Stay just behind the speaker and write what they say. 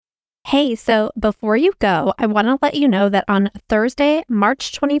Hey, so before you go, I want to let you know that on Thursday,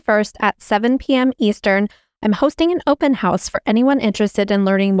 March 21st at 7 p.m. Eastern, I'm hosting an open house for anyone interested in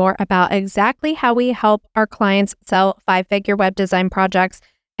learning more about exactly how we help our clients sell five-figure web design projects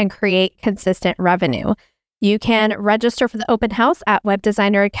and create consistent revenue. You can register for the open house at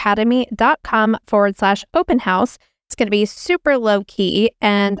webdesigneracademy.com/open house. It's going to be super low key,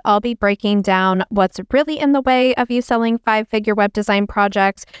 and I'll be breaking down what's really in the way of you selling five-figure web design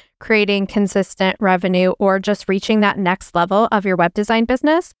projects, creating consistent revenue, or just reaching that next level of your web design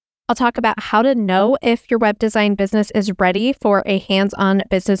business. I'll talk about how to know if your web design business is ready for a hands-on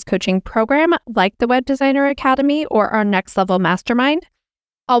business coaching program like the Web Designer Academy or our Next Level Mastermind.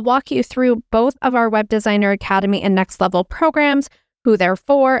 I'll walk you through both of our Web Designer Academy and Next Level programs, who they're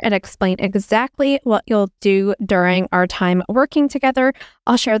for, and explain exactly what you'll do during our time working together.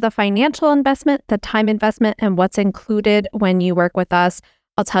 I'll share the financial investment, the time investment, and what's included when you work with us.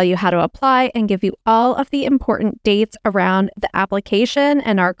 I'll tell you how to apply and give you all of the important dates around the application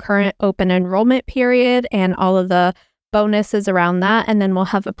and our current open enrollment period and all of the bonuses around that. And then we'll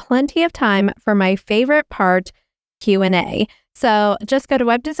have plenty of time for my favorite part, Q&A. So just go to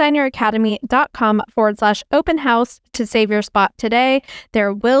webdesigneracademy.com/open house to save your spot today.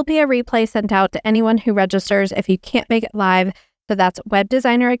 There will be a replay sent out to anyone who registers if you can't make it live. So that's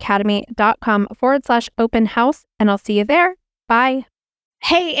webdesigneracademy.com/open house, and I'll see you there. Bye.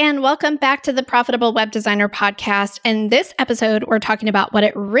 Hey, and welcome back to the Profitable Web Designer podcast. In this episode, we're talking about what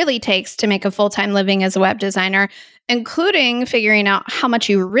it really takes to make a full-time living as a web designer, including figuring out how much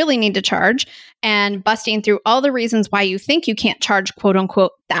you really need to charge and busting through all the reasons why you think you can't charge quote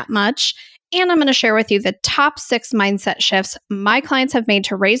unquote that much. And I'm going to share with you the top 6 mindset shifts my clients have made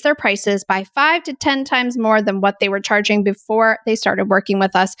to raise their prices by 5 to 10 times more than what they were charging before they started working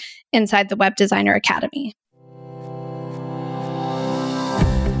with us inside the Web Designer Academy.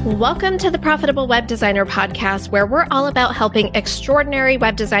 Welcome to the Profitable Web Designer podcast, where we're all about helping extraordinary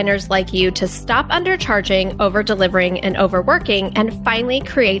web designers like you to stop undercharging, over-delivering, and overworking, and finally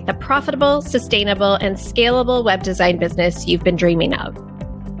create the profitable, sustainable, and scalable web design business you've been dreaming of.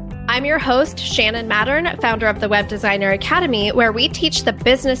 I'm your host, Shannon Mattern, founder of the Web Designer Academy, where we teach the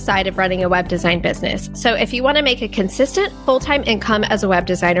business side of running a web design business. So if you want to make a consistent full-time income as a web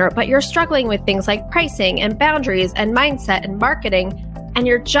designer, but you're struggling with things like pricing and boundaries and mindset and marketing, and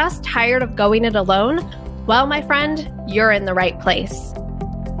you're just tired of going it alone, well, my friend, you're in the right place.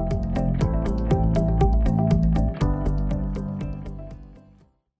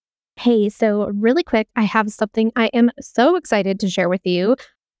 Hey, so really quick, I have something I am so excited to share with you.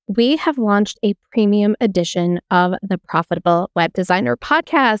 We have launched a premium edition of the Profitable Web Designer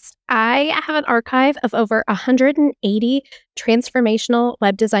podcast. I have an archive of over 180 transformational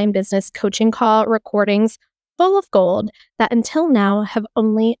web design business coaching call recordings full of gold that until now have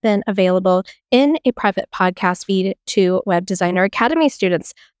only been available in a private podcast feed to Web Designer Academy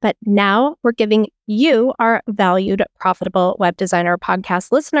students. But now we're giving you, our valued Profitable Web Designer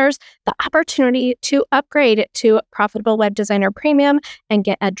podcast listeners, the opportunity to upgrade to Profitable Web Designer Premium and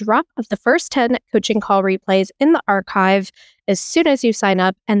get a drop of the first 10 coaching call replays in the archive as soon as you sign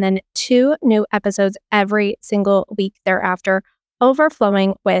up, and then 2 new episodes every single week thereafter,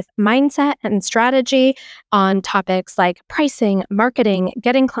 overflowing with mindset and strategy on topics like pricing, marketing,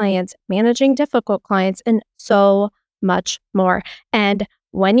 getting clients, managing difficult clients, and so much more. And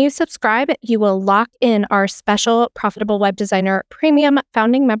when you subscribe, you will lock in our special Profitable Web Designer Premium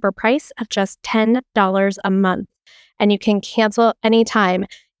founding member price of just $10 a month. And you can cancel anytime.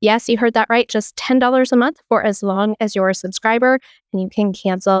 Yes, you heard that right, just $10 a month for as long as you're a subscriber, and you can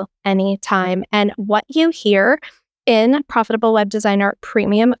cancel anytime. And what you hear in Profitable Web Designer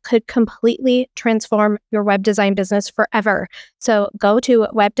Premium could completely transform your web design business forever. So go to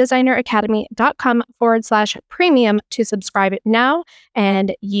webdesigneracademy.com/premium to subscribe now,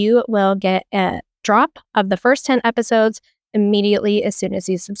 and you will get a drop of the first 10 episodes immediately as soon as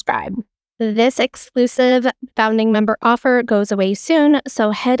you subscribe. This exclusive founding member offer goes away soon,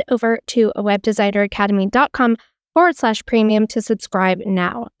 so head over to webdesigneracademy.com/premium to subscribe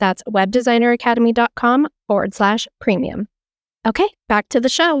now. That's webdesigneracademy.com/premium. Okay, back to the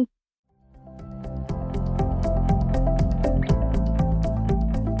show.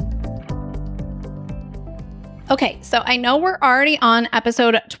 Okay, so I know we're already on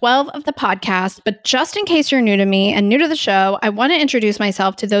episode 12 of the podcast, but just in case you're new to me and new to the show, I want to introduce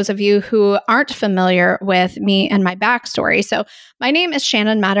myself to those of you who aren't familiar with me and my backstory. So my name is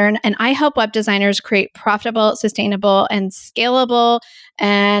Shannon Mattern, and I help web designers create profitable, sustainable, and scalable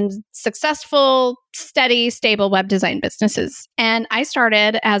and successful, steady, stable web design businesses. And I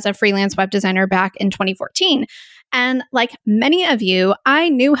started as a freelance web designer back in 2014. And like many of you, I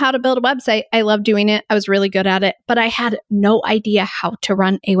knew how to build a website. I loved doing it. I was really good at it, but I had no idea how to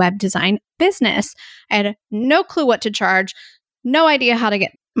run a web design business. I had no clue what to charge, no idea how to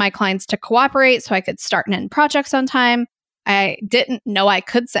get my clients to cooperate so I could start and end projects on time. I didn't know I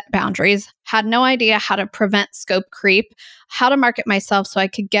could set boundaries, had no idea how to prevent scope creep, how to market myself so I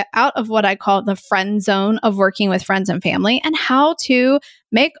could get out of what I call the friend zone of working with friends and family, and how to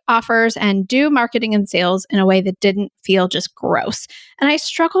make offers and do marketing and sales in a way that didn't feel just gross. And I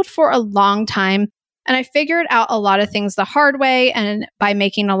struggled for a long time. And I figured out a lot of things the hard way and by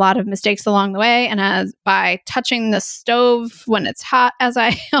making a lot of mistakes along the way. And by touching the stove when it's hot, as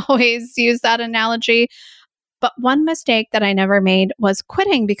I always use that analogy. But one mistake that I never made was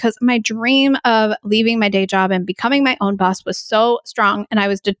quitting, because my dream of leaving my day job and becoming my own boss was so strong. And I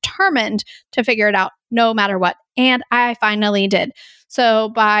was determined to figure it out no matter what. And I finally did. So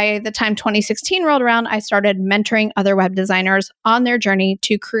by the time 2016 rolled around, I started mentoring other web designers on their journey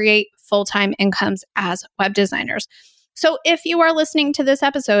to create full-time incomes as web designers. So if you are listening to this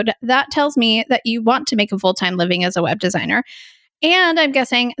episode, that tells me that you want to make a full-time living as a web designer. And I'm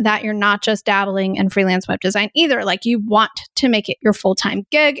guessing that you're not just dabbling in freelance web design either. Like, you want to make it your full-time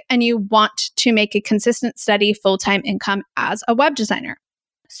gig and you want to make a consistent, steady full-time income as a web designer.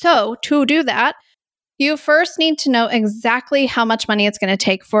 So to do that, you first need to know exactly how much money it's going to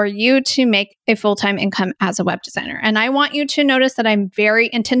take for you to make a full-time income as a web designer. And I want you to notice that I'm very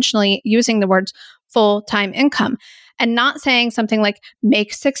intentionally using the words full-time income and not saying something like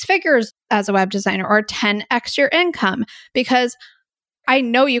make six figures as a web designer or 10x your income, because I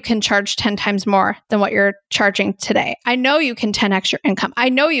know you can charge 10 times more than what you're charging today. I know you can 10x your income. I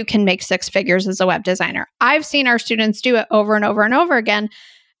know you can make six figures as a web designer. I've seen our students do it over and over and over again.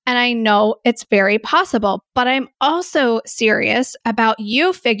 And I know it's very possible, but I'm also serious about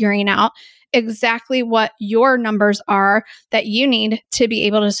you figuring out exactly what your numbers are that you need to be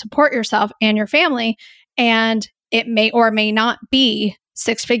able to support yourself and your family. And it may or may not be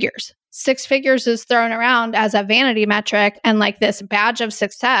six figures. Six figures is thrown around as a vanity metric and like this badge of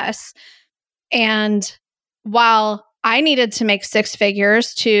success. And while I needed to make six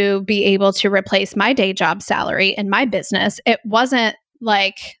figures to be able to replace my day job salary in my business, it wasn't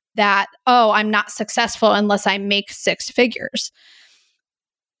like that, oh, I'm not successful unless I make six figures.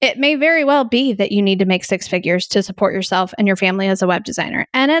 It may very well be that you need to make six figures to support yourself and your family as a web designer.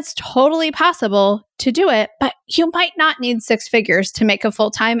 And it's totally possible to do it, but you might not need six figures to make a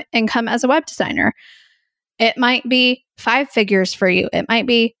full-time income as a web designer. It might be five figures for you. It might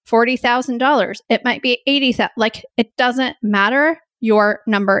be $40,000. It might be $80,000. Like, it doesn't matter. Your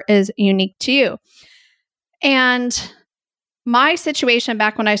number is unique to you. And my situation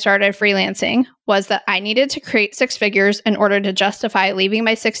back when I started freelancing was that I needed to create six figures in order to justify leaving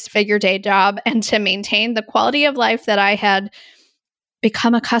my six-figure day job and to maintain the quality of life that I had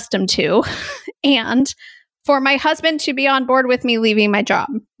become accustomed to, and for my husband to be on board with me leaving my job,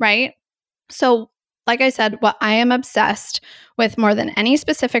 right? So, like I said, what I am obsessed with more than any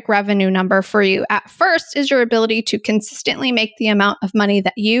specific revenue number for you at first is your ability to consistently make the amount of money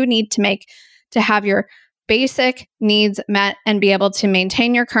that you need to make to have your basic needs met and be able to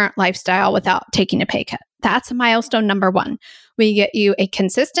maintain your current lifestyle without taking a pay cut. That's milestone number one. We get you a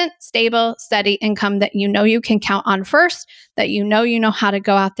consistent, stable, steady income that you know you can count on first, that you know how to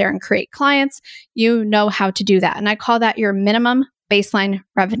go out there and create clients. You know how to do that. And I call that your minimum baseline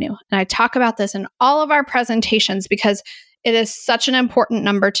revenue. And I talk about this in all of our presentations because it is such an important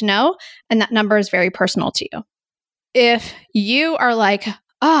number to know. And that number is very personal to you. If you are like,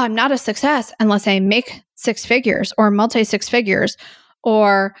 oh, I'm not a success unless I make six figures or multi-six figures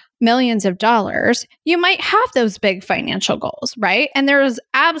or millions of dollars, you might have those big financial goals, right? And there is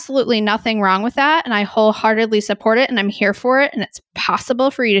absolutely nothing wrong with that. And I wholeheartedly support it and I'm here for it. And it's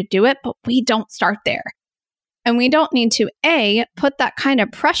possible for you to do it, but we don't start there. And we don't need to, A, put that kind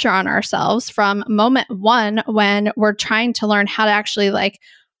of pressure on ourselves from moment one when we're trying to learn how to actually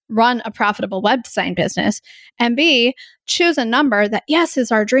run a profitable web design business, and B, choose a number that, yes, is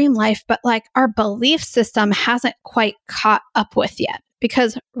our dream life, but our belief system hasn't quite caught up with yet.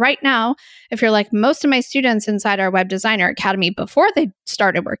 Because right now, if you're like most of my students inside our Web Designer Academy before they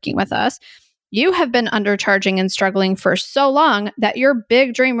started working with us, you have been undercharging and struggling for so long that your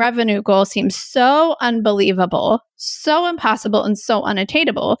big dream revenue goal seems so unbelievable, so impossible, and so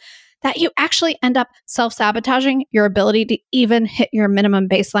unattainable that you actually end up self-sabotaging your ability to even hit your minimum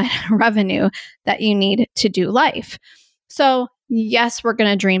baseline revenue that you need to do life. So yes, we're going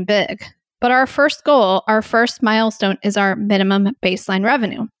to dream big, but our first goal, our first milestone is our minimum baseline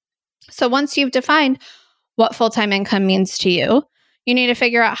revenue. So once you've defined what full-time income means to you, you need to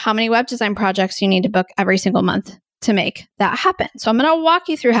figure out how many web design projects you need to book every single month to make that happen. So I'm going to walk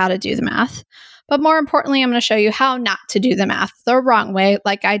you through how to do the math. But more importantly, I'm going to show you how not to do the math the wrong way,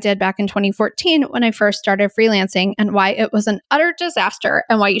 like I did back in 2014 when I first started freelancing, and why it was an utter disaster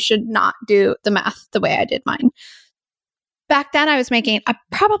and why you should not do the math the way I did mine. Back then, I was making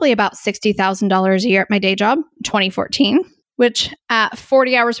probably about $60,000 a year at my day job, 2014, which at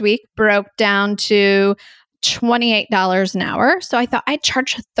 40 hours a week broke down to $28 an hour. So I thought I'd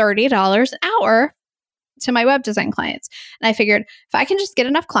charge $30 an hour to my web design clients. And I figured if I can just get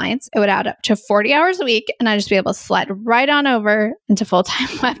enough clients, it would add up to 40 hours a week and I'd just be able to slide right on over into full-time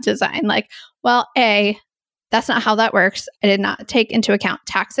web design. Well, A, that's not how that works. I did not take into account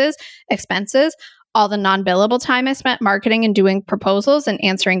taxes, expenses, all the non-billable time I spent marketing and doing proposals and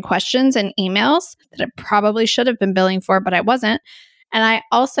answering questions and emails that I probably should have been billing for, but I wasn't. And I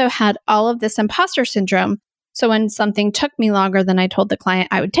also had all of this imposter syndrome. So when something took me longer than I told the client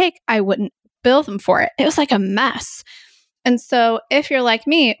I would take, I wouldn't bill them for it. It was like a mess. And so if you're like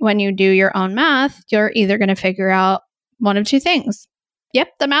me, when you do your own math, you're either going to figure out one of two things. Yep,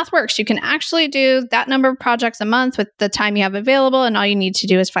 the math works. You can actually do that number of projects a month with the time you have available, and all you need to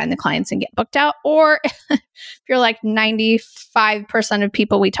do is find the clients and get booked out. Or if you're like 95% of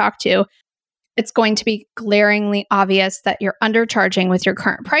people we talk to, it's going to be glaringly obvious that you're undercharging with your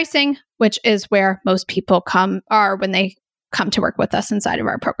current pricing, which is where most people are when they come to work with us inside of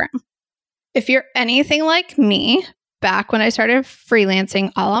our program. If you're anything like me, back when I started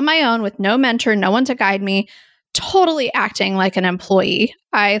freelancing all on my own with no mentor, no one to guide me, totally acting like an employee,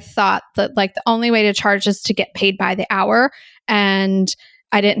 I thought that the only way to charge is to get paid by the hour. And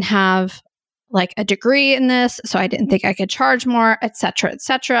I didn't have a degree in this, so I didn't think I could charge more, et cetera, et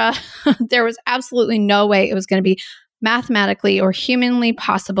cetera. There was absolutely no way it was going to be mathematically or humanly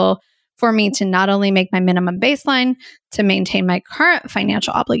possible for me to not only make my minimum baseline to maintain my current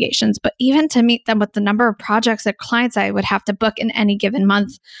financial obligations, but even to meet them with the number of projects or clients I would have to book in any given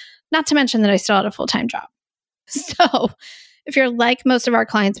month, not to mention that I still had a full-time job. So if you're like most of our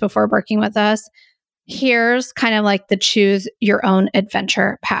clients before working with us, here's kind of the choose your own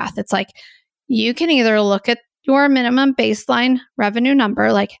adventure path. It's you can either look at your minimum baseline revenue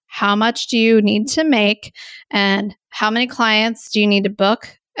number, how much do you need to make and how many clients do you need to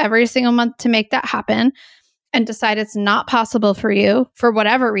book every single month to make that happen, and decide it's not possible for you for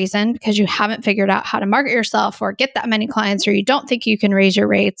whatever reason, because you haven't figured out how to market yourself or get that many clients, or you don't think you can raise your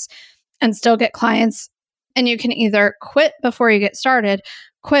rates and still get clients. And you can either quit before you get started,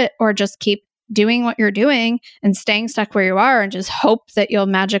 or just keep doing what you're doing and staying stuck where you are and just hope that you'll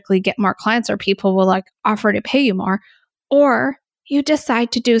magically get more clients or people will offer to pay you more. Or you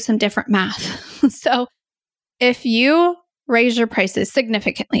decide to do some different math. So if you raise your prices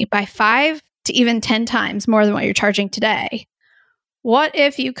significantly by 5 to even 10 times more than what you're charging today, what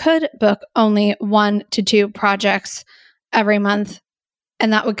if you could book only 1 to 2 projects every month,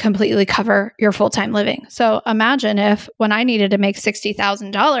 and that would completely cover your full-time living? So imagine if when I needed to make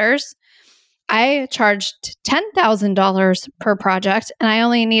 $60,000, I charged $10,000 per project, and I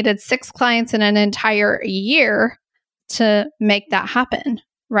only needed 6 clients in an entire year to make that happen,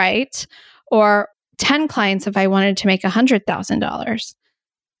 right? Or 10 clients if I wanted to make $100,000.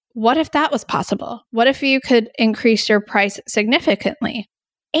 What if that was possible? What if you could increase your price significantly?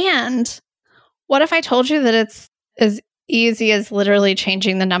 And what if I told you that it's as easy as literally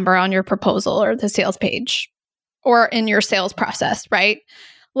changing the number on your proposal or the sales page or in your sales process, right?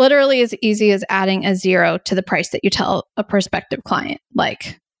 Literally as easy as adding a 0 to the price that you tell a prospective client,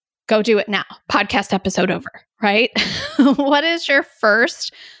 go do it now, podcast episode over, right? What is your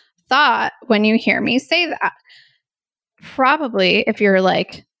first thought when you hear me say that? Probably if you're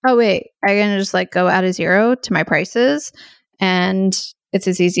oh wait, I'm going to just go add a 0 to my prices and it's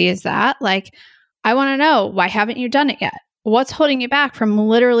as easy as that. I want to know, why haven't you done it yet? What's holding you back from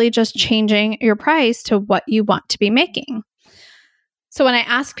literally just changing your price to what you want to be making? So when I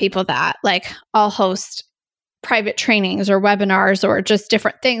ask people that, I'll host private trainings or webinars or just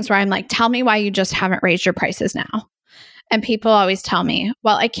different things where I'm tell me why you just haven't raised your prices now. And people always tell me,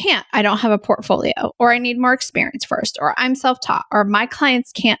 well, I can't. I don't have a portfolio, or I need more experience first, or I'm self-taught, or my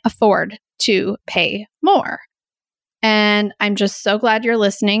clients can't afford to pay more. And I'm just so glad you're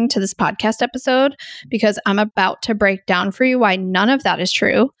listening to this podcast episode, because I'm about to break down for you why none of that is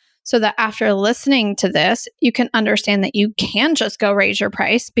true, so that after listening to this, you can understand that you can just go raise your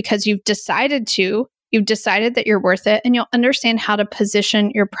price because you've decided that you're worth it, and you'll understand how to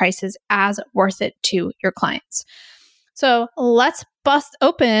position your prices as worth it to your clients. So let's bust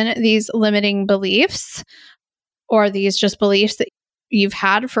open these limiting beliefs, or these just beliefs that you've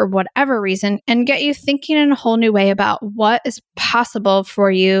had for whatever reason and get you thinking in a whole new way about what is possible for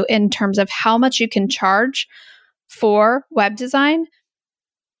you in terms of how much you can charge for web design,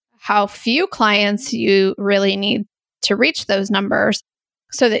 how few clients you really need to reach those numbers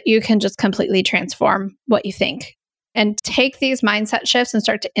so that you can just completely transform what you think and take these mindset shifts and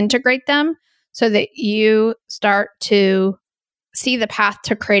start to integrate them so that you start to see the path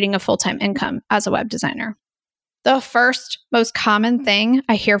to creating a full-time income as a web designer. The first most common thing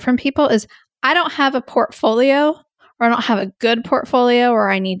I hear from people is, I don't have a portfolio, or I don't have a good portfolio,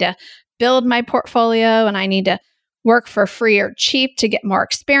 or I need to build my portfolio and I need to work for free or cheap to get more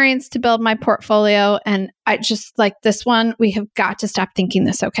experience to build my portfolio. And I just like this one, we have got to stop thinking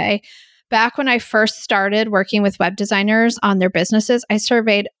this, okay? Back when I first started working with web designers on their businesses, I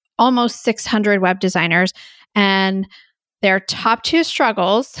surveyed almost 600 web designers, and their top two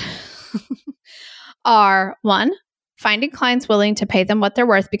struggles are, one, finding clients willing to pay them what they're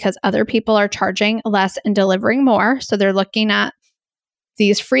worth because other people are charging less and delivering more. So they're looking at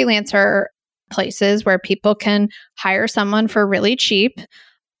these freelancer places where people can hire someone for really cheap.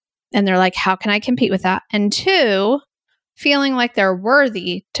 And they're like, how can I compete with that? And two, feeling like they're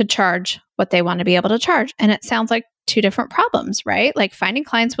worthy to charge what they want to be able to charge. And it sounds like two different problems, right? Like finding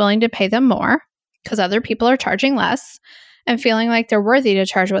clients willing to pay them more because other people are charging less, and feeling like they're worthy to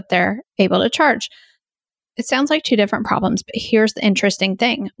charge what they're able to charge. It sounds like two different problems, but here's the interesting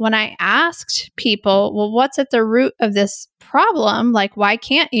thing. When I asked people, well, what's at the root of this problem? Like, why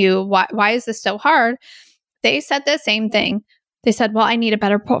can't you? Why is this so hard? They said the same thing. They said, well, I need a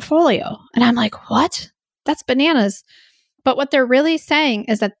better portfolio. And I'm like, what? That's bananas. But what they're really saying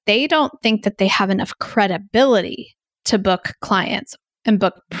is that they don't think that they have enough credibility to book clients and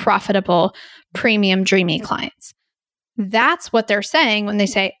book profitable, premium, dreamy clients. That's what they're saying when they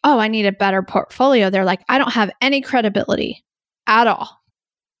say, oh, I need a better portfolio. They're like, I don't have any credibility at all.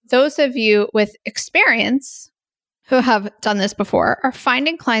 Those of you with experience who have done this before are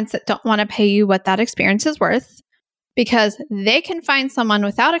finding clients that don't want to pay you what that experience is worth because they can find someone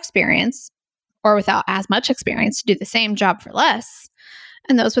without experience or without as much experience to do the same job for less.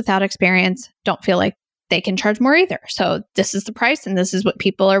 And those without experience don't feel like they can charge more either. So this is the price and this is what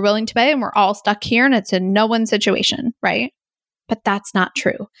people are willing to pay. And we're all stuck here and it's a no-win situation, right? But that's not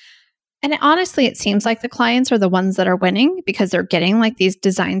true. And honestly, it seems like the clients are the ones that are winning because they're getting like these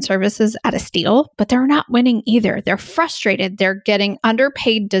design services at a steal, but they're not winning either. They're frustrated. They're getting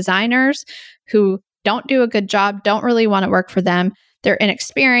underpaid designers who don't do a good job, don't really want to work for them. They're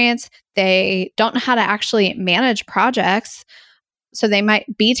inexperienced. They don't know how to actually manage projects. So they might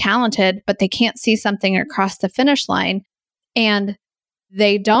be talented, but they can't see something across the finish line. And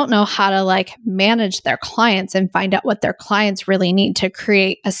they don't know how to like manage their clients and find out what their clients really need to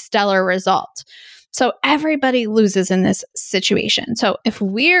create a stellar result. So everybody loses in this situation. So if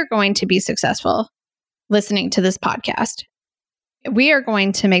we're going to be successful listening to this podcast, we are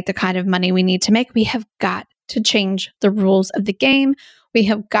going to make the kind of money we need to make. We have got to change the rules of the game. We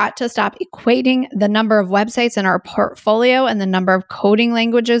have got to stop equating the number of websites in our portfolio and the number of coding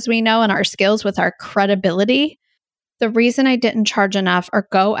languages we know and our skills with our credibility. The reason I didn't charge enough or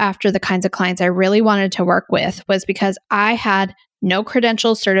go after the kinds of clients I really wanted to work with was because I had no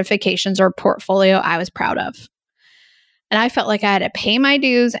credentials, certifications, or portfolio I was proud of. And I felt like I had to pay my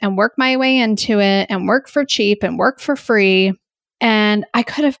dues and work my way into it and work for cheap and work for free. And I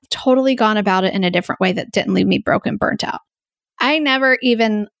could have totally gone about it in a different way that didn't leave me broke and burnt out. I never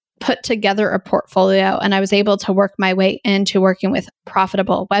even put together a portfolio, and I was able to work my way into working with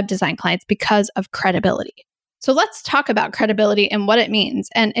profitable web design clients because of credibility. So let's talk about credibility and what it means.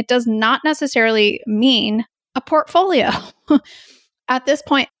 And it does not necessarily mean a portfolio. At this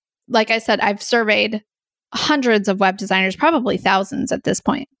point, like I said, I've surveyed hundreds of web designers, probably thousands at this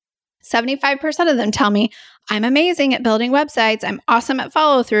point. 75% of them tell me, I'm amazing at building websites. I'm awesome at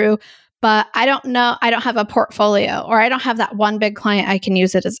follow through, but I don't have a portfolio, or I don't have that one big client I can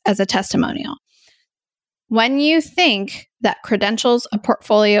use it as a testimonial. When you think that credentials, a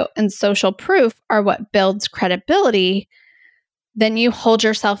portfolio, and social proof are what builds credibility, then you hold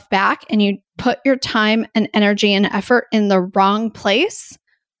yourself back and you put your time and energy and effort in the wrong place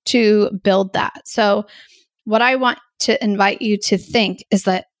to build that. So what I want to invite you to think is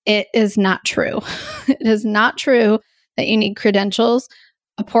that it is not true. It is not true that you need credentials,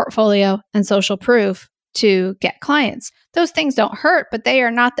 a portfolio, and social proof to get clients. Those things don't hurt, but they are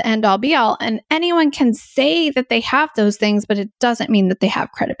not the end all be all. And anyone can say that they have those things, but it doesn't mean that they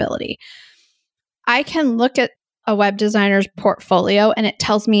have credibility. I can look at a web designer's portfolio and it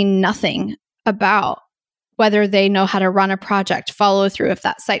tells me nothing about whether they know how to run a project, follow through, if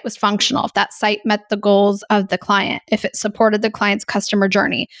that site was functional, if that site met the goals of the client, if it supported the client's customer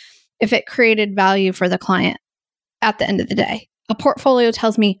journey, if it created value for the client at the end of the day. A portfolio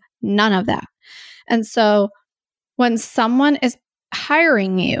tells me none of that. And so when someone is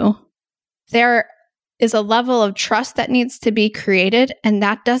hiring you, there is a level of trust that needs to be created, and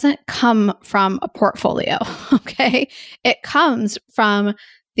that doesn't come from a portfolio, okay? It comes from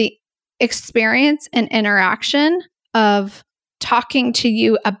the experience and interaction of talking to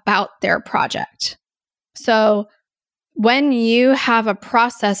you about their project. So when you have a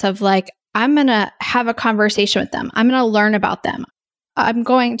process of like, I'm going to have a conversation with them, I'm going to learn about them, I'm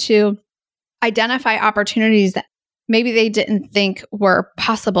going to identify opportunities that maybe they didn't think were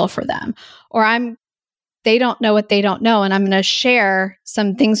possible for them, or they don't know what they don't know, and I'm going to share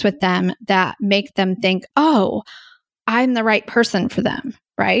some things with them that make them think, oh, I'm the right person for them,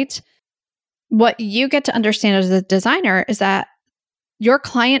 right? What you get to understand as a designer is that your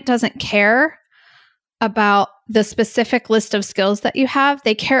client doesn't care about the specific list of skills that you have.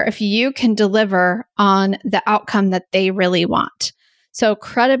 They care if you can deliver on the outcome that they really want. So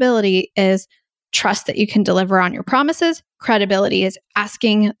credibility is trust that you can deliver on your promises. Credibility is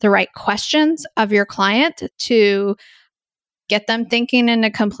asking the right questions of your client to get them thinking in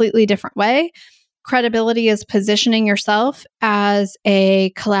a completely different way. Credibility is positioning yourself as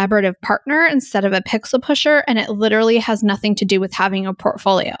a collaborative partner instead of a pixel pusher, and it literally has nothing to do with having a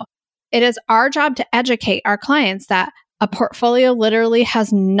portfolio. It is our job to educate our clients that a portfolio literally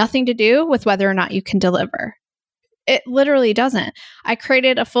has nothing to do with whether or not you can deliver. It literally doesn't. I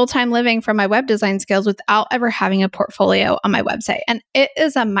created a full-time living from my web design skills without ever having a portfolio on my website. And it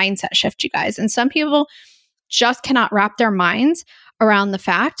is a mindset shift, you guys. And some people just cannot wrap their minds around the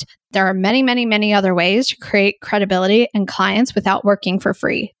fact there are many, many, many other ways to create credibility and clients without working for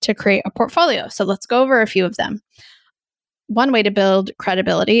free to create a portfolio. So let's go over a few of them. One way to build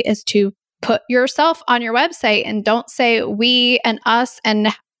credibility is to put yourself on your website and don't say we and us and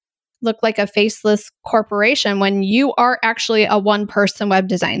look like a faceless corporation when you are actually a one-person web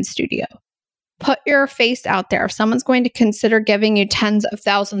design studio. Put your face out there. If someone's going to consider giving you tens of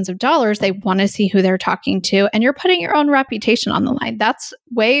thousands of dollars, they want to see who they're talking to, and you're putting your own reputation on the line. That's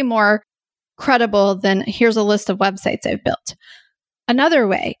way more credible than here's a list of websites I've built. Another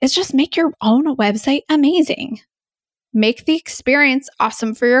way is just make your own website amazing. Make the experience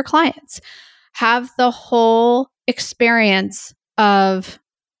awesome for your clients. Have the whole experience of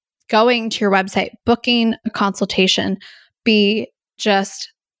going to your website, booking a consultation, be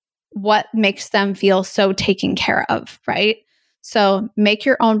just what makes them feel so taken care of, right? So make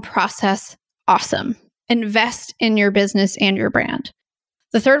your own process awesome. Invest in your business and your brand.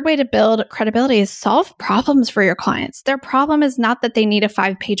 The third way to build credibility is solve problems for your clients. Their problem is not that they need a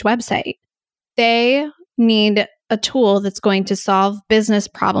 5-page website. They need a tool that's going to solve business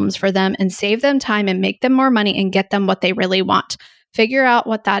problems for them and save them time and make them more money and get them what they really want. Figure out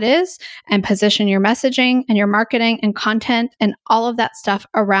what that is and position your messaging and your marketing and content and all of that stuff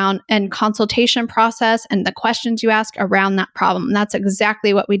around and consultation process and the questions you ask around that problem. And that's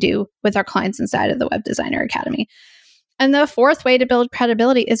exactly what we do with our clients inside of the Web Designer Academy. And the fourth way to build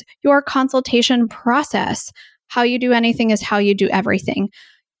credibility is your consultation process. How you do anything is how you do everything.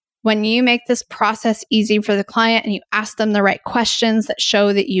 When you make this process easy for the client and you ask them the right questions that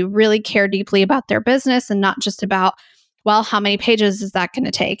show that you really care deeply about their business and not just about, well, how many pages is that going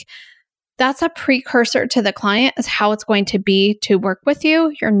to take? That's a precursor to the client is how it's going to be to work with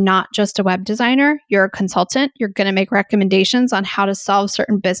you. You're not just a web designer. You're a consultant. You're going to make recommendations on how to solve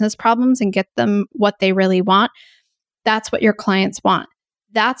certain business problems and get them what they really want. That's what your clients want.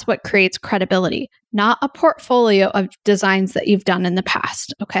 That's what creates credibility, not a portfolio of designs that you've done in the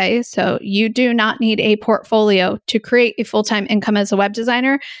past. Okay. So you do not need a portfolio to create a full-time income as a web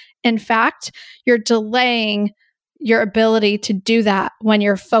designer. In fact, you're delaying your ability to do that when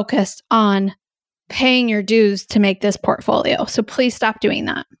you're focused on paying your dues to make this portfolio. So please stop doing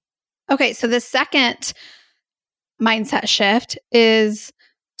that. Okay. So the second mindset shift is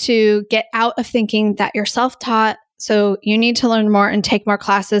to get out of thinking that you're self-taught. So you need to learn more and take more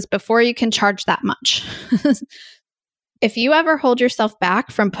classes before you can charge that much. If you ever hold yourself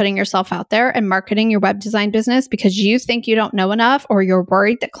back from putting yourself out there and marketing your web design business because you think you don't know enough or you're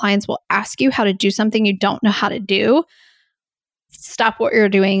worried that clients will ask you how to do something you don't know how to do, stop what you're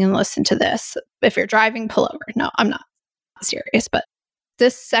doing and listen to this. If you're driving, pull over. No, I'm not serious, but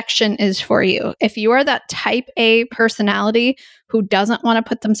this section is for you. If you are that type A personality who doesn't want to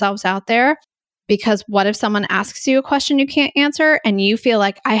put themselves out there, because what if someone asks you a question you can't answer and you feel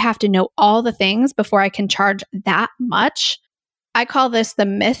like I have to know all the things before I can charge that much? I call this the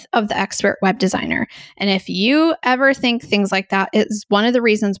myth of the expert web designer. And if you ever think things like that, it's one of the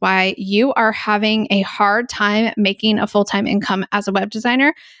reasons why you are having a hard time making a full-time income as a web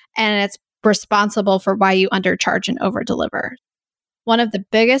designer. And it's responsible for why you undercharge and overdeliver. One of the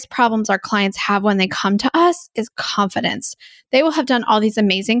biggest problems our clients have when they come to us is confidence. They will have done all these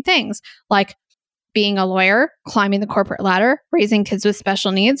amazing things like being a lawyer, climbing the corporate ladder, raising kids with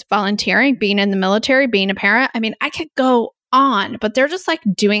special needs, volunteering, being in the military, being a parent. I mean, I could go on, but they're just like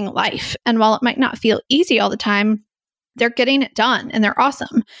doing life. And while it might not feel easy all the time, they're getting it done and they're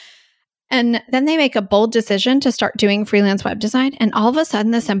awesome. And then they make a bold decision to start doing freelance web design. And all of a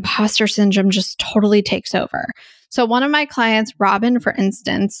sudden, this imposter syndrome just totally takes over. So one of my clients, Robin, for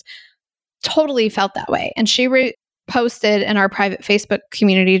instance, totally felt that way. And she posted in our private Facebook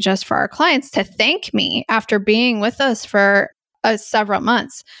community just for our clients to thank me after being with us for several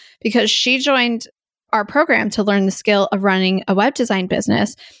months, because she joined our program to learn the skill of running a web design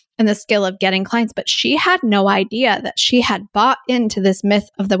business and the skill of getting clients. But she had no idea that she had bought into this myth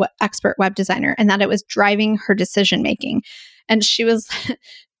of the expert web designer and that it was driving her decision making. And she was,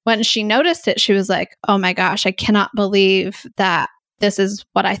 when she noticed it, she was like, oh my gosh, I cannot believe that this is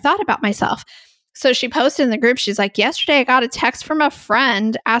what I thought about myself. So she posted in the group, she's like, yesterday I got a text from a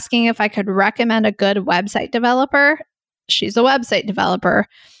friend asking if I could recommend a good website developer. She's a website developer.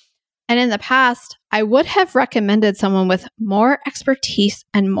 And in the past, I would have recommended someone with more expertise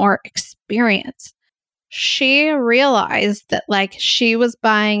and more experience. She realized that like she was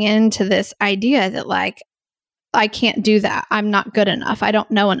buying into this idea that like, I can't do that. I'm not good enough. I don't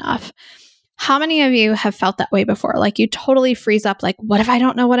know enough. How many of you have felt that way before? Like you totally freeze up. Like, what if I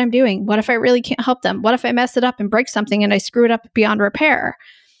don't know what I'm doing? What if I really can't help them? What if I mess it up and break something and I screw it up beyond repair?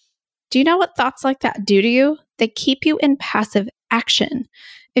 Do you know what thoughts like that do to you? They keep you in passive action.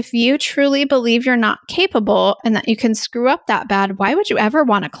 If you truly believe you're not capable and that you can screw up that bad, why would you ever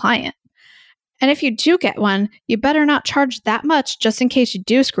want a client? And if you do get one, you better not charge that much just in case you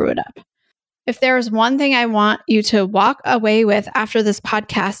do screw it up. If there is one thing I want you to walk away with after this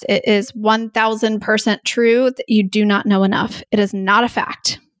podcast, it is 1000% true that you do not know enough. It is not a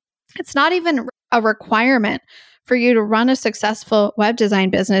fact. It's not even a requirement for you to run a successful web design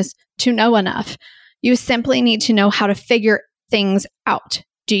business to know enough. You simply need to know how to figure things out.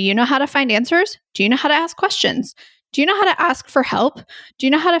 Do you know how to find answers? Do you know how to ask questions? Do you know how to ask for help? Do you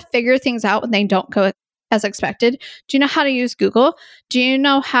know how to figure things out when they don't go as expected? Do you know how to use Google? Do you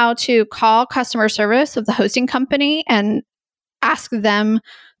know how to call customer service of the hosting company and ask them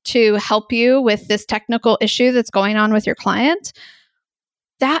to help you with this technical issue that's going on with your client?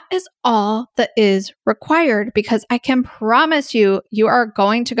 That is all that is required, because I can promise you, you are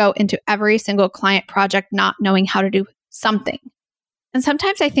going to go into every single client project not knowing how to do something. And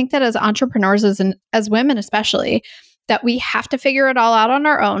sometimes I think that as entrepreneurs, as women especially, that we have to figure it all out on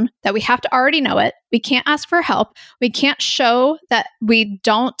our own, that we have to already know it. We can't ask for help. We can't show that we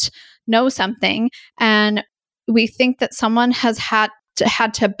don't know something. And we think that someone has had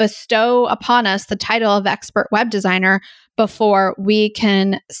to bestow upon us the title of expert web designer before we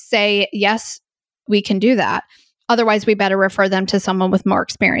can say, yes, we can do that. Otherwise, we better refer them to someone with more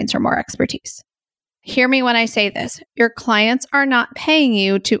experience or more expertise. Hear me when I say this. Your clients are not paying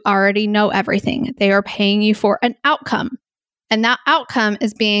you to already know everything. They are paying you for an outcome. And that outcome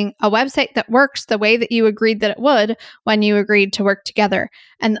is being a website that works the way that you agreed that it would when you agreed to work together.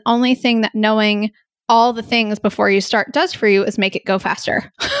 And the only thing that knowing all the things before you start does for you is make it go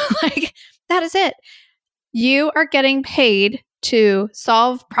faster. Like, that is it. You are getting paid to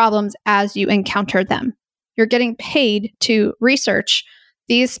solve problems as you encounter them. You're getting paid to research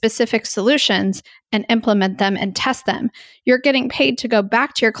these specific solutions and implement them and test them. You're getting paid to go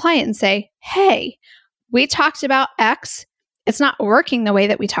back to your client and say, hey, we talked about X. It's not working the way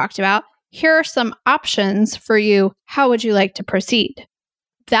that we talked about. Here are some options for you. How would you like to proceed?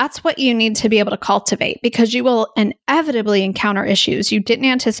 That's what you need to be able to cultivate, because you will inevitably encounter issues you didn't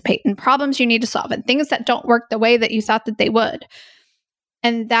anticipate and problems you need to solve and things that don't work the way that you thought that they would.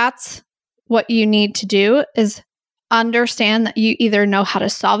 And that's what you need to do, is understand that you either know how to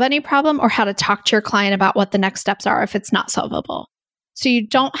solve any problem or how to talk to your client about what the next steps are if it's not solvable. So you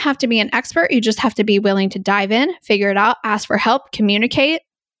don't have to be an expert. You just have to be willing to dive in, figure it out, ask for help, communicate.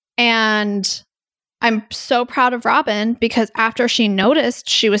 And I'm so proud of Robin, because after she noticed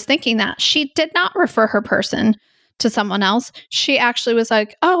she was thinking that, she did not refer her person to someone else. She actually was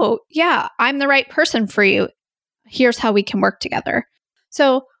like, oh, yeah, I'm the right person for you. Here's how we can work together.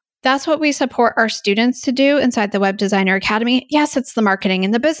 So that's what we support our students to do inside the Web Designer Academy. Yes, it's the marketing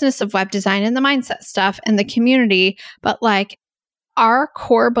and the business of web design and the mindset stuff and the community, but like our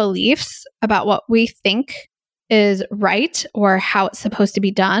core beliefs about what we think is right or how it's supposed to be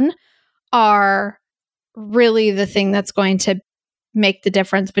done are really the thing that's going to make the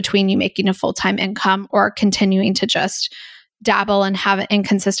difference between you making a full-time income or continuing to just dabble and have an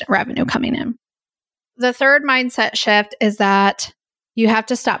inconsistent revenue coming in. The third mindset shift is that you have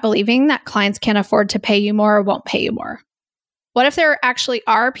to stop believing that clients can't afford to pay you more or won't pay you more. What if there actually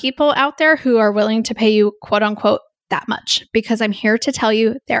are people out there who are willing to pay you, quote unquote, that much? Because I'm here to tell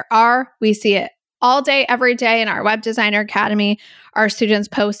you there are. We see it all day, every day in our Web Designer Academy, our students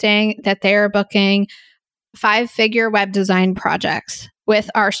posting that they are booking 5-figure web design projects with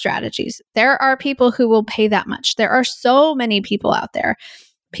our strategies. There are people who will pay that much. There are so many people out there.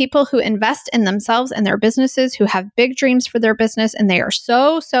 People who invest in themselves and their businesses, who have big dreams for their business, and they are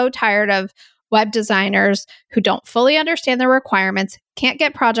so tired of web designers who don't fully understand their requirements, can't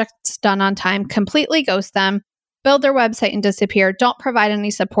get projects done on time, completely ghost them, build their website and disappear, don't provide any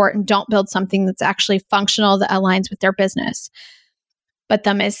support, and don't build something that's actually functional that aligns with their business. But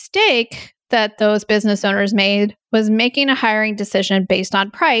the mistake that those business owners made was making a hiring decision based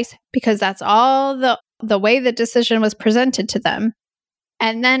on price, because that's all the way the decision was presented to them,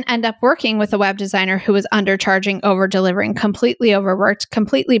 and then end up working with a web designer who was undercharging, over-delivering, completely overworked,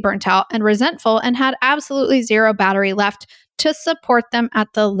 completely burnt out, and resentful, and had absolutely zero battery left to support them at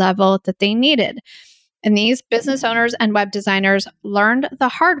the level that they needed. And these business owners and web designers learned the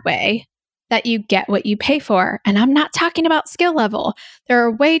hard way that you get what you pay for. And I'm not talking about skill level. There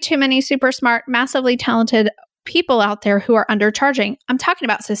are way too many super smart, massively talented people out there who are undercharging. I'm talking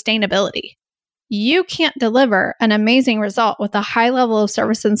about sustainability. You can't deliver an amazing result with a high level of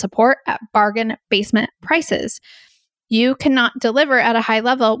service and support at bargain basement prices. You cannot deliver at a high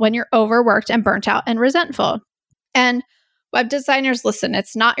level when you're overworked and burnt out and resentful. And web designers, listen,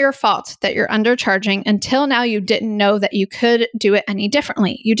 it's not your fault that you're undercharging. Until now, you didn't know that you could do it any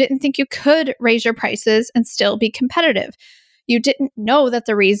differently. You didn't think you could raise your prices and still be competitive. You didn't know that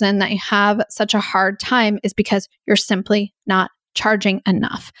the reason that you have such a hard time is because you're simply not charging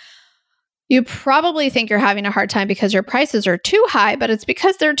enough. You probably think you're having a hard time because your prices are too high, but it's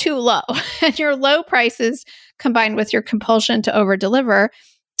because they're too low. And your low prices combined with your compulsion to over-deliver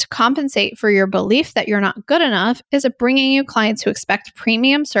to compensate for your belief that you're not good enough is bringing you clients who expect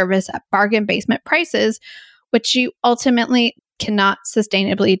premium service at bargain basement prices, which you ultimately cannot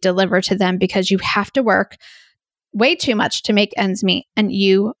sustainably deliver to them because you have to work way too much to make ends meet and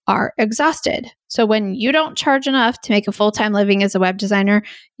you are exhausted. So when you don't charge enough to make a full-time living as a web designer,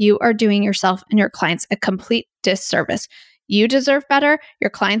 you are doing yourself and your clients a complete disservice. You deserve better, your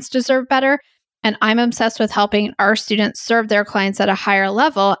clients deserve better, and I'm obsessed with helping our students serve their clients at a higher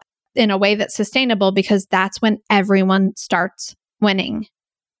level in a way that's sustainable, because that's when everyone starts winning.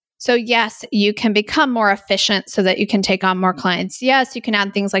 So yes, you can become more efficient so that you can take on more clients. Yes, you can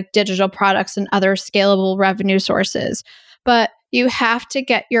add things like digital products and other scalable revenue sources, but you have to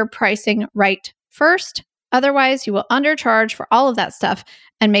get your pricing right first. Otherwise, you will undercharge for all of that stuff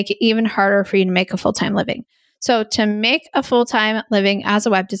and make it even harder for you to make a full-time living. So to make a full-time living as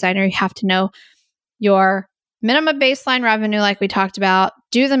a web designer, you have to know your minimum baseline revenue, like we talked about,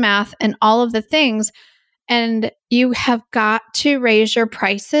 do the math and all of the things. And you have got to raise your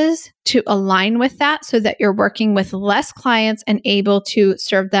prices to align with that so that you're working with less clients and able to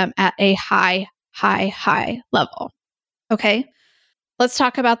serve them at a high level. Okay, let's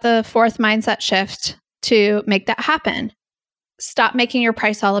talk about the fourth mindset shift to make that happen. Stop making your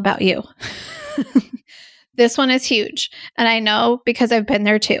price all about you. This one is huge. And I know because I've been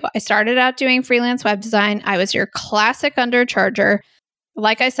there too. I started out doing freelance web design. I was your classic undercharger.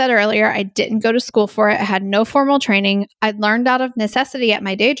 Like I said earlier, I didn't go to school for it. I had no formal training. I'd learned out of necessity at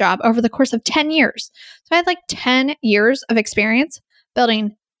my day job over the course of 10 years. So I had like 10 years of experience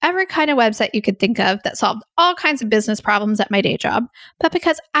building every kind of website you could think of that solved all kinds of business problems at my day job. But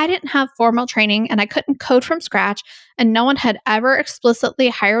because I didn't have formal training and I couldn't code from scratch and no one had ever explicitly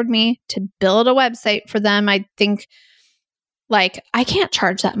hired me to build a website for them, I think, like, I can't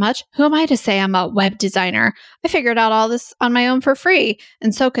charge that much. Who am I to say I'm a web designer? I figured out all this on my own for free.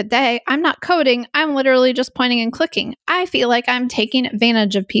 And so could they. I'm not coding. I'm literally just pointing and clicking. I feel like I'm taking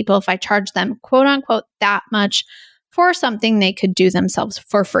advantage of people if I charge them, quote unquote, that much for something they could do themselves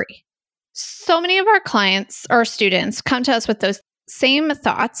for free. So many of our clients or students come to us with those same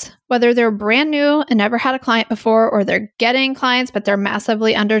thoughts, whether they're brand new and never had a client before, or they're getting clients, but they're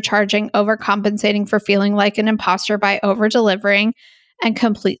massively undercharging, overcompensating for feeling like an imposter by over-delivering and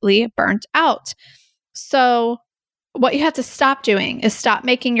completely burnt out. So what you have to stop doing is stop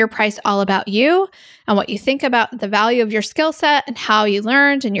making your price all about you and what you think about the value of your skill set and how you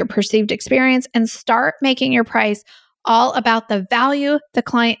learned and your perceived experience, and start making your price all about the value the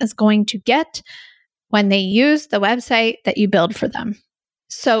client is going to get when they use the website that you build for them.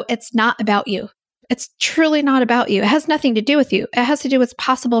 So it's not about you. It's truly not about you. It has nothing to do with you. It has to do with what's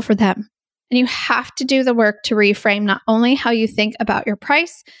possible for them. And you have to do the work to reframe not only how you think about your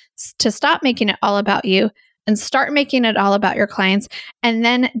price, to stop making it all about you and start making it all about your clients, and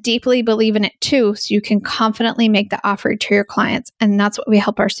then deeply believe in it too, so you can confidently make the offer to your clients. And that's what we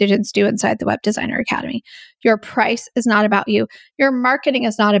help our students do inside the Web Designer Academy. Your price is not about you. Your marketing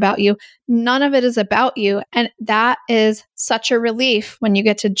is not about you. None of it is about you. And that is such a relief when you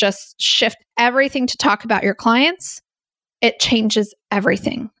get to just shift everything to talk about your clients. It changes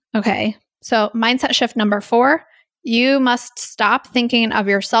everything. Okay. So mindset shift number 4, you must stop thinking of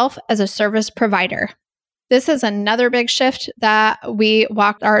yourself as a service provider. This is another big shift that we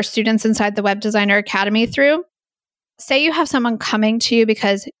walked our students inside the Web Designer Academy through. Say you have someone coming to you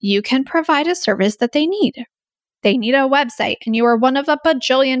because you can provide a service that they need. They need a website, and you are one of a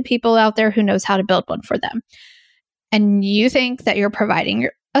bajillion people out there who knows how to build one for them. And you think that you're providing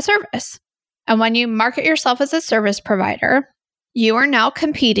a service. And when you market yourself as a service provider, you are now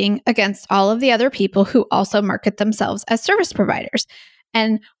competing against all of the other people who also market themselves as service providers.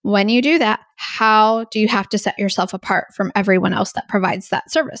 And when you do that, how do you have to set yourself apart from everyone else that provides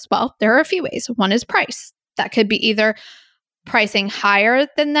that service? Well, there are a few ways. One is price. That could be either pricing higher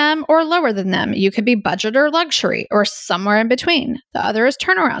than them or lower than them. You could be budget or luxury or somewhere in between. The other is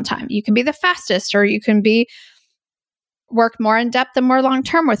turnaround time. You can be the fastest, or you can be work more in depth and more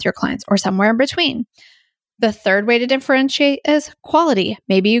long-term with your clients, or somewhere in between. The third way to differentiate is quality.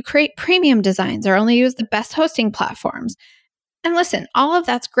 Maybe you create premium designs or only use the best hosting platforms. And listen, all of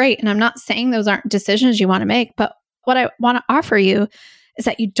that's great. And I'm not saying those aren't decisions you want to make, but what I want to offer you is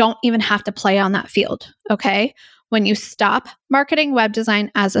that you don't even have to play on that field. Okay. When you stop marketing web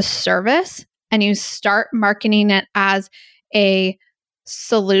design as a service and you start marketing it as a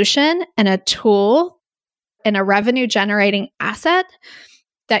solution and a tool and a revenue generating asset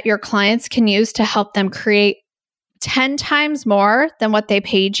that your clients can use to help them create 10 times more than what they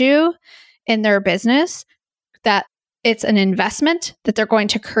paid you in their business, that it's an investment that they're going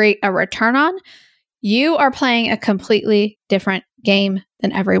to create a return on, you are playing a completely different game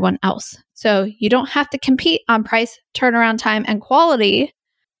than everyone else. So you don't have to compete on price, turnaround time, and quality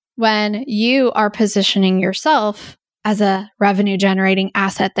when you are positioning yourself as a revenue generating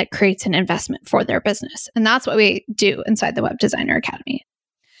asset that creates an investment for their business. And that's what we do inside the Web Designer Academy.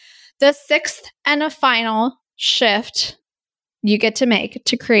 The 6th and a final shift you get to make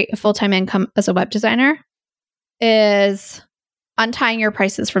to create a full-time income as a web designer is untying your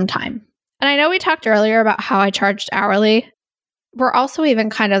prices from time. And I know we talked earlier about how I charged hourly. We're also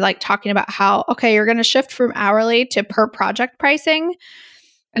even kind of like talking about how, okay, you're going to shift from hourly to per project pricing.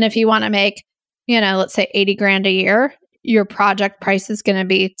 And if you want to make, let's say 80 grand a year, your project price is going to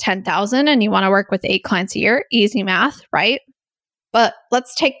be 10,000 and you want to work with 8 clients a year. Easy math, right? But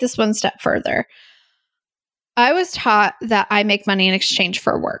let's take this one step further. I was taught that I make money in exchange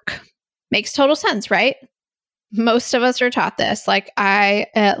for work. Makes total sense, right? Most of us are taught this. Like, I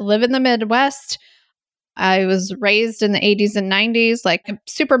live in the Midwest. I was raised in the 80s and 90s, like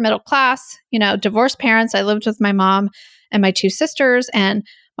super middle class, divorced parents. I lived with my mom and my 2 sisters, and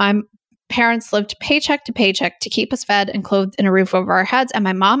my parents lived paycheck to paycheck to keep us fed and clothed and a roof over our heads. And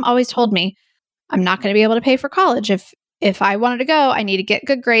my mom always told me, I'm not going to be able to pay for college. If I wanted to go, I need to get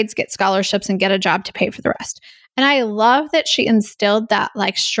good grades, get scholarships, and get a job to pay for the rest. And I love that she instilled that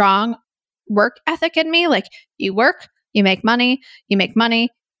like strong work ethic in me. Like, you work, you make money,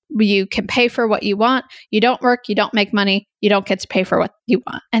 you can pay for what you want. You don't work, you don't make money, you don't get to pay for what you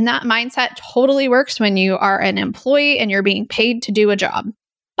want. And that mindset totally works when you are an employee and you're being paid to do a job.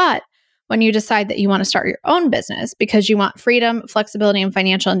 But when you decide that you want to start your own business because you want freedom, flexibility, and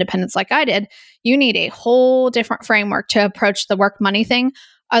financial independence like I did, you need a whole different framework to approach the work money thing.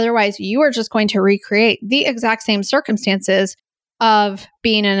 Otherwise, you are just going to recreate the exact same circumstances of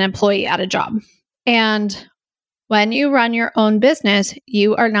being an employee at a job. And when you run your own business,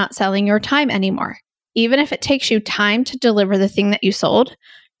 you are not selling your time anymore. Even if it takes you time to deliver the thing that you sold,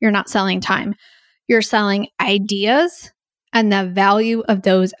 you're not selling time. You're selling ideas and the value of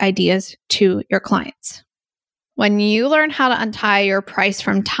those ideas to your clients. When you learn how to untie your price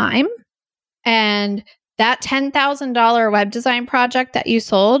from time, and that $10,000 web design project that you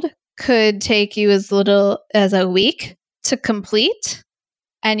sold could take you as little as a week to complete,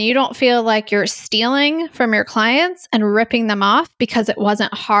 and you don't feel like you're stealing from your clients and ripping them off because it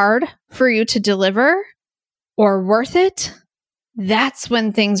wasn't hard for you to deliver or worth it, that's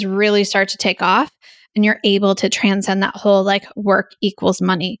when things really start to take off and you're able to transcend that whole like work equals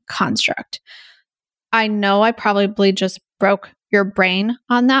money construct. I know I probably just broke your brain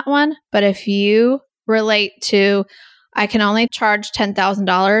on that one, but if you relate to I can only charge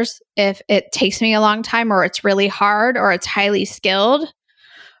 $10,000 if it takes me a long time or it's really hard or it's highly skilled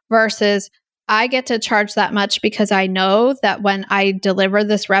versus I get to charge that much because I know that when I deliver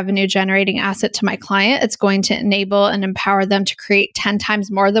this revenue generating asset to my client, it's going to enable and empower them to create 10 times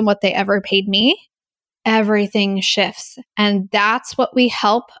more than what they ever paid me. Everything shifts. And that's what we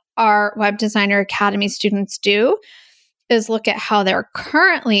help our Web Designer Academy students do, is look at how they're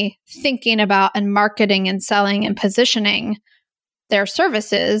currently thinking about and marketing and selling and positioning their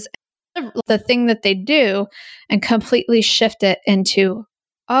services, the thing that they do, and completely shift it into,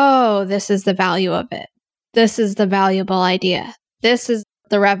 oh, this is the value of it. This is the valuable idea. This is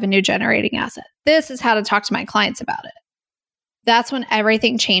the revenue generating asset. This is how to talk to my clients about it. That's when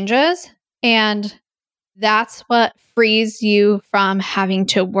everything changes. And that's what frees you from having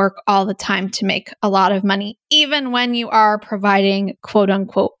to work all the time to make a lot of money, even when you are providing, quote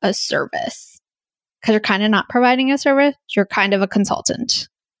unquote, a service. Because you're kind of not providing a service, you're kind of a consultant.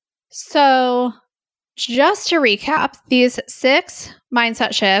 So just to recap, these 6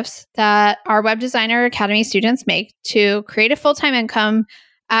 mindset shifts that our Web Designer Academy students make to create a full-time income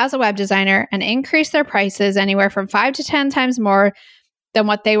as a web designer and increase their prices anywhere from 5 to 10 times more than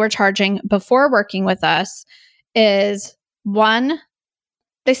what they were charging before working with us is 1,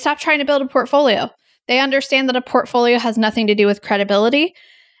 they stop trying to build a portfolio. They understand that a portfolio has nothing to do with credibility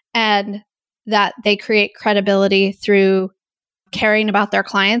and that they create credibility through caring about their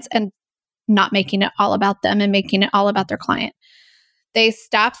clients and not making it all about them and making it all about their client. They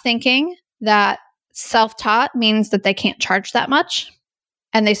stop thinking that self-taught means that they can't charge that much.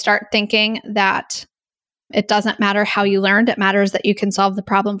 And they start thinking that it doesn't matter how you learned. It matters that you can solve the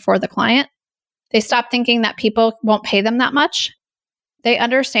problem for the client. They stop thinking that people won't pay them that much. They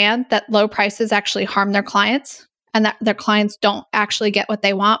understand that low prices actually harm their clients and that their clients don't actually get what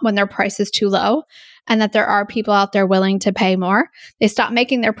they want when their price is too low, and that there are people out there willing to pay more. They stop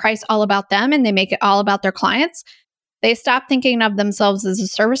making their price all about them and they make it all about their clients. They stop thinking of themselves as a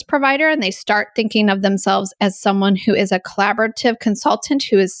service provider and they start thinking of themselves as someone who is a collaborative consultant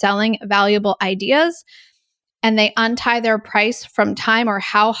who is selling valuable ideas. And they untie their price from time or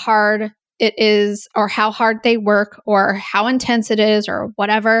how hard it is or how hard they work or how intense it is or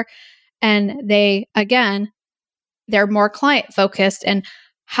whatever. And they, again, they're more client focused and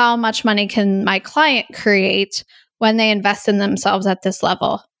how much money can my client create when they invest in themselves at this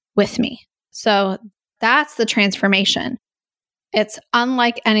level with me. So that's the transformation. It's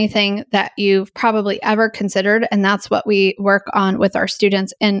unlike anything that you've probably ever considered. And that's what we work on with our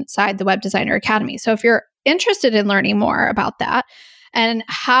students inside the Web Designer Academy. So if you're interested in learning more about that and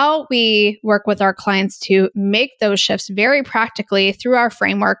how we work with our clients to make those shifts very practically through our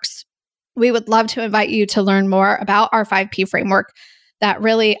frameworks, we would love to invite you to learn more about our 5P framework that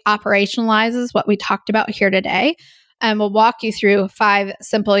really operationalizes what we talked about here today. And we'll walk you through 5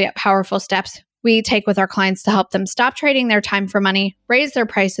 simple yet powerful steps we take with our clients to help them stop trading their time for money, raise their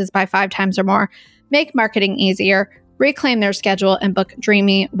prices by 5 times or more, make marketing easier, reclaim their schedule, and book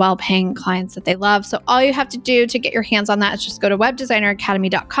dreamy, well-paying clients that they love. So all you have to do to get your hands on that is just go to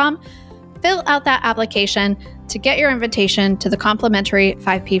webdesigneracademy.com, fill out that application to get your invitation to the complimentary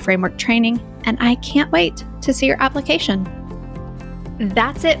 5P framework training. And I can't wait to see your application.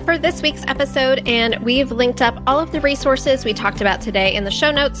 That's it for this week's episode, and we've linked up all of the resources we talked about today in the show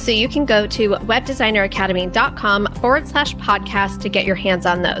notes, so you can go to webdesigneracademy.com/podcast to get your hands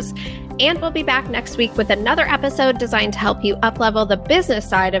on those. And we'll be back next week with another episode designed to help you up-level the business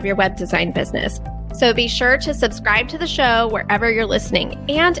side of your web design business. So be sure to subscribe to the show wherever you're listening.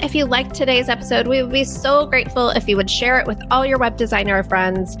 And if you liked today's episode, we would be so grateful if you would share it with all your web designer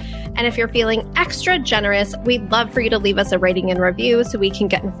friends. And if you're feeling extra generous, we'd love for you to leave us a rating and review so we can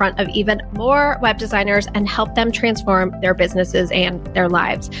get in front of even more web designers and help them transform their businesses and their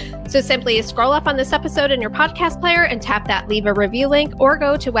lives. So simply scroll up on this episode in your podcast player and tap that leave a review link, or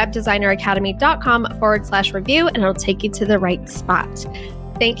go to webdesigneracademy.com/review and it'll take you to the right spot.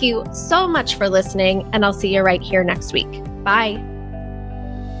 Thank you so much for listening, and I'll see you right here next week. Bye.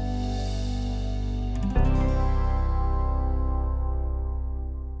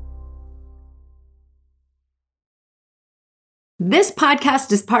 This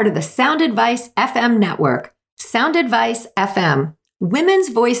podcast is part of the Sound Advice FM network. Sound Advice FM, women's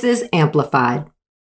voices amplified.